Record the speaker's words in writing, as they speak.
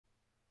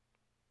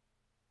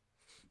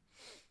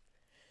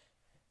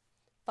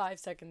5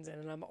 seconds in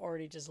and I'm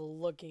already just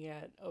looking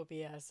at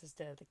OBS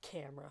instead of the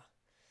camera.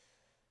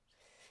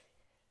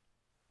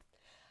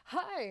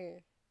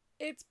 Hi!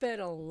 It's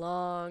been a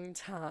long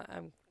time.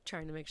 I'm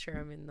trying to make sure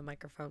I'm in the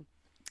microphone.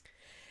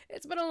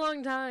 It's been a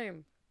long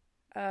time.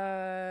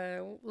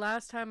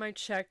 Last time I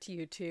checked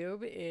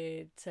YouTube,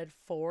 it said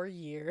 4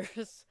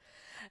 years.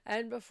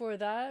 And before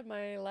that,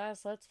 my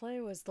last Let's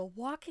Play was The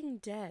Walking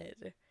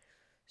Dead.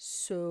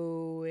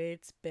 So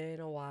it's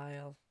been a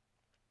while.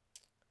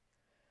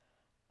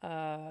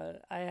 I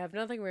have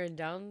nothing written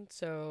down,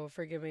 so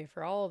forgive me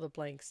for all the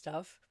blank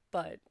stuff.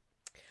 But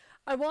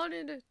I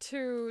wanted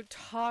to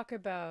talk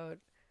about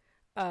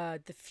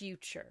the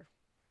future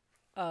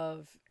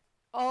of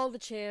all the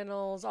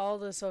channels, all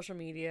the social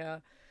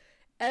media,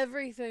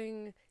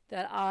 everything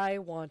that I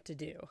want to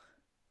do.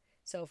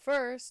 So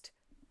first,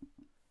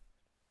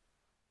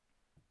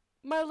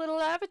 my little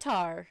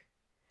avatar.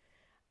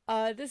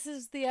 This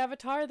is the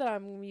avatar that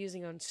I'm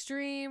using on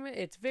stream.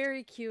 It's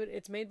very cute.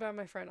 It's made by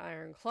my friend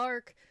Iron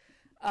Clark,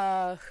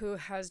 who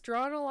has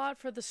drawn a lot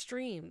for the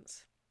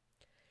streams.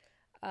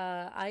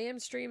 I am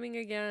streaming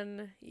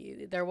again.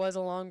 There was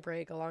a long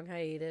break, a long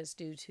hiatus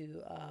due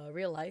to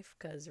real life,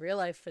 because real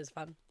life is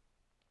fun.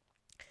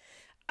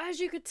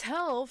 As you could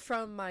tell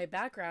from my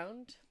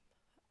background,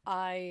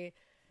 I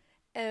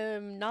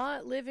am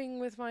not living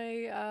with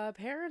my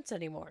parents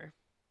anymore.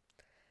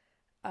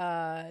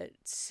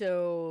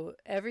 So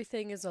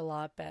everything is a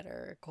lot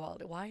better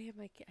quality. Why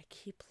am I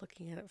keep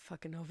looking at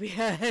fucking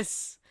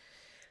OBS?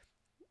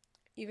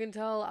 You can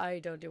tell I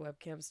don't do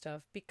webcam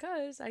stuff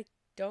because I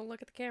don't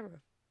look at the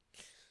camera.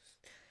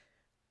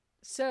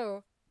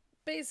 So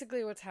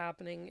basically what's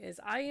happening is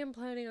I am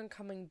planning on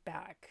coming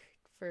back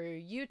for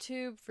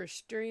YouTube, for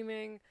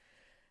streaming,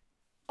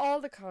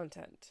 all the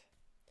content.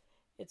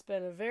 It's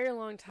been a very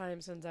long time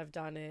since I've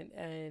done it,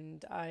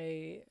 and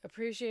I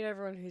appreciate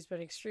everyone who's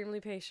been extremely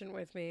patient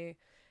with me,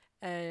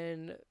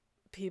 and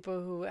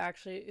people who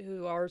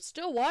are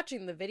still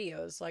watching the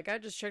videos. Like, I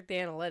just checked the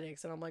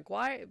analytics, and I'm like,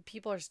 why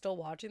people are still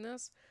watching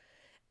this?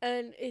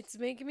 And it's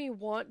making me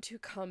want to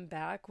come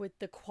back with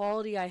the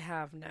quality I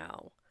have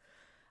now.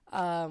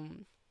 I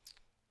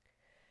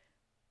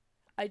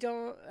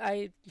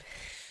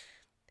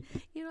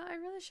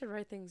really should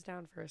write things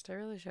down first. I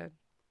really should.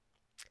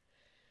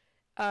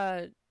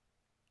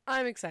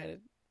 I'm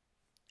excited.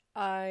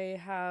 I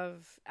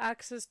have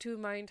access to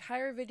my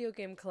entire video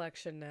game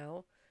collection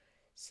now.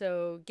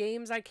 So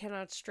games I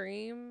cannot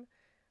stream,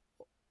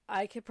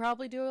 I could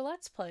probably do a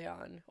Let's Play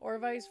on, or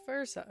vice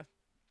versa.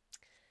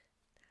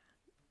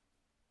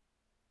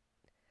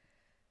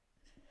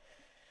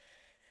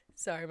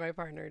 Sorry, my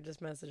partner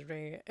just messaged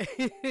me.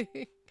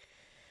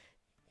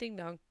 Ding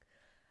dong.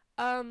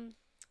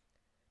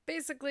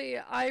 Basically,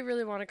 I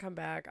really want to come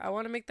back. I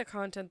want to make the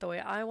content the way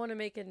I want to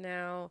make it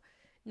now,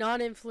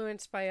 not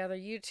influenced by other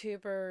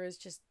YouTubers,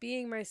 just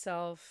being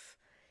myself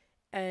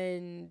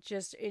and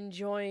just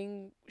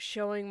enjoying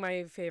showing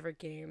my favorite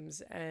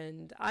games.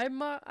 And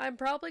I'm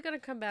probably going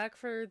to come back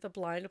for the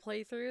blind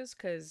playthroughs,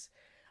 because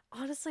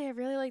honestly, I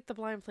really like the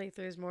blind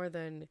playthroughs more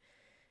than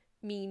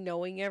me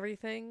knowing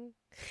everything.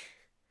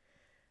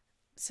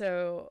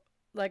 So,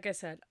 like I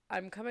said,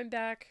 I'm coming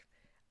back.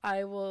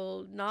 I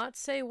will not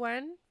say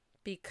when,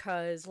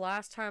 because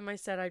last time I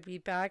said I'd be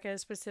back at a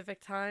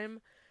specific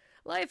time,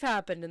 life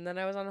happened, and then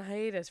I was on a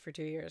hiatus for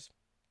 2 years.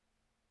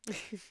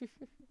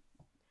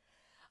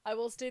 I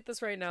will state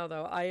this right now,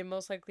 though. I am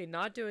most likely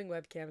not doing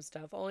webcam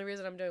stuff. Only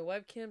reason I'm doing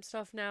webcam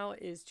stuff now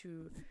is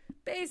to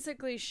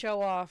basically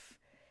show off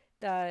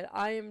that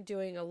I am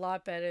doing a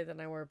lot better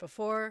than I were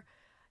before.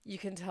 You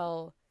can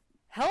tell,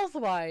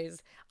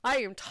 health-wise, I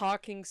am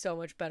talking so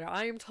much better.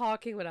 I am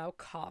talking without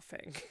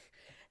coughing.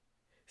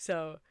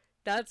 So,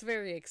 that's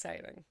very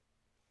exciting.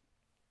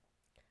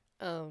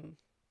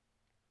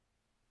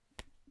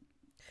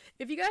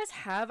 If you guys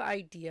have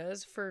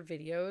ideas for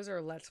videos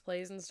or Let's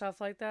Plays and stuff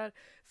like that,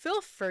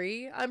 feel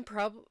free. I'm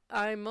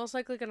most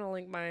likely going to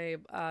link my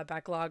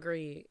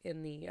backloggery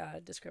in the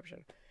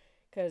description,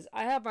 because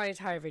I have my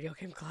entire video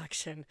game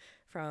collection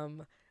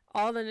from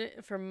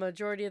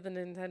majority of the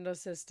Nintendo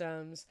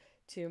systems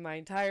to my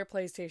entire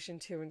PlayStation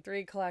 2 and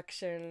 3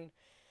 collection,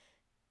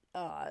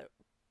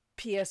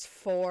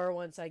 PS4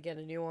 once I get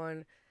a new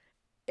one.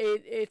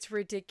 It's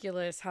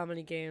ridiculous how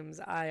many games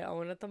I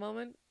own at the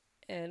moment,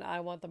 and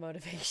I want the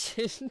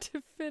motivation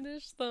to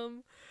finish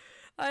them.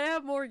 I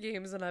have more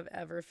games than I've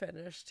ever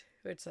finished,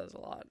 which says a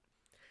lot.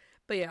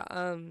 But yeah,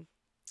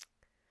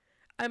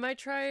 I might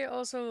try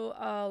also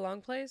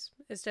long plays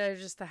instead of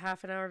just the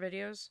half-an-hour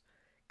videos,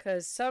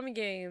 because some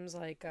games,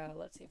 like,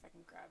 let's see if I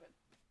can grab it.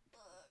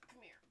 Come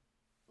here.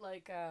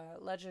 Like,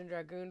 Legend of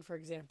Dragoon, for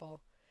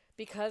example.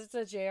 Because it's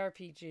a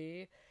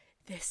JRPG,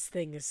 this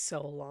thing is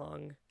so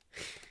long.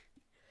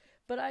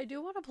 But I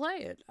do want to play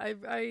it.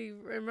 I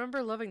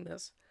remember loving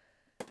this.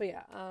 But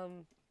yeah,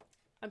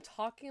 I'm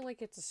talking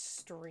like it's a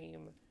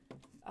stream.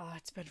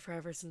 It's been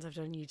forever since I've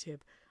done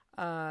YouTube.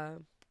 I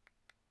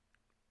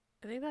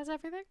think that's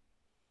everything.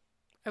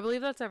 I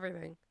believe that's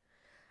everything.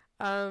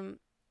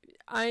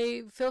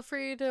 I feel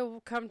free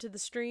to come to the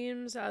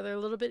streams. They're a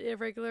little bit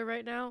irregular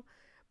right now,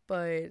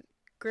 but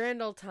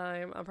grand old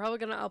time. I'm probably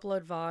gonna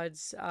upload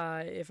VODs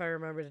if I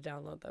remember to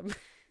download them.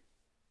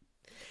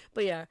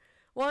 But yeah,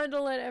 wanted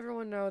to let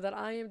everyone know that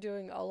I am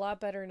doing a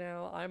lot better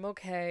now. I'm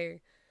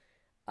okay.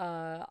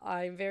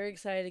 I'm very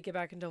excited to get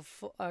back into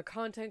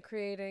content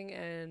creating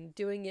and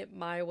doing it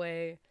my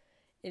way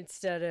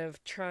instead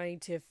of trying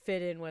to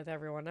fit in with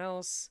everyone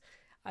else.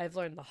 I've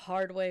learned the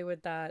hard way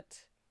with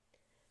that.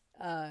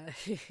 Uh,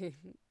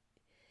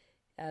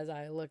 as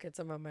I look at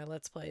some of my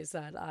Let's Plays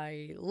that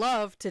I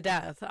love to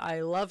death.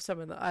 I love some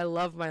of them. I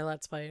love my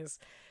Let's Plays,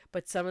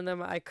 but some of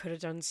them I could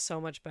have done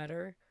so much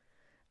better.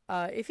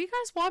 If you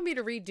guys want me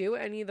to redo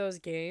any of those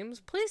games,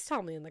 please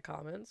tell me in the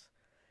comments.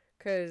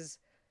 Because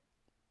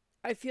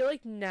I feel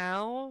like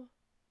now,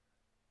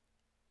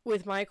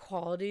 with my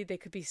quality, they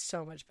could be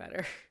so much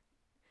better.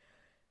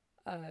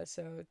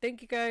 So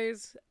thank you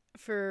guys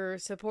for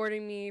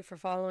supporting me, for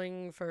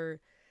following,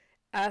 for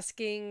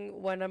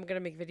asking when I'm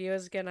gonna make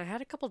videos again. I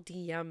had a couple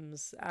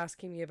DMs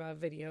asking me about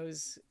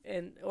videos,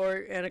 and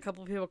a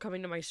couple people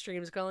coming to my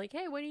streams going like,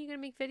 "Hey, when are you gonna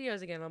make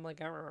videos again?" I'm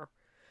like, I don't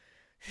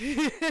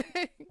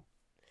know.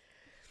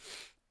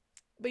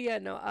 But yeah,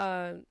 no.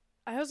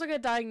 I also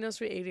got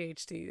diagnosed with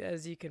ADHD,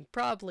 as you can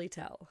probably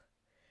tell.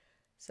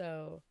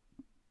 So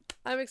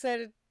I'm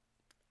excited.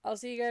 I'll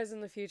see you guys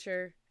in the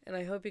future, and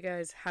I hope you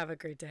guys have a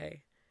great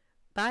day.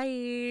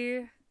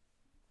 Bye.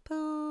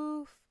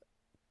 Poof.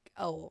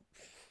 Oh,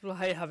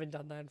 I haven't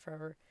done that in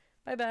forever.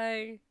 Bye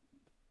bye.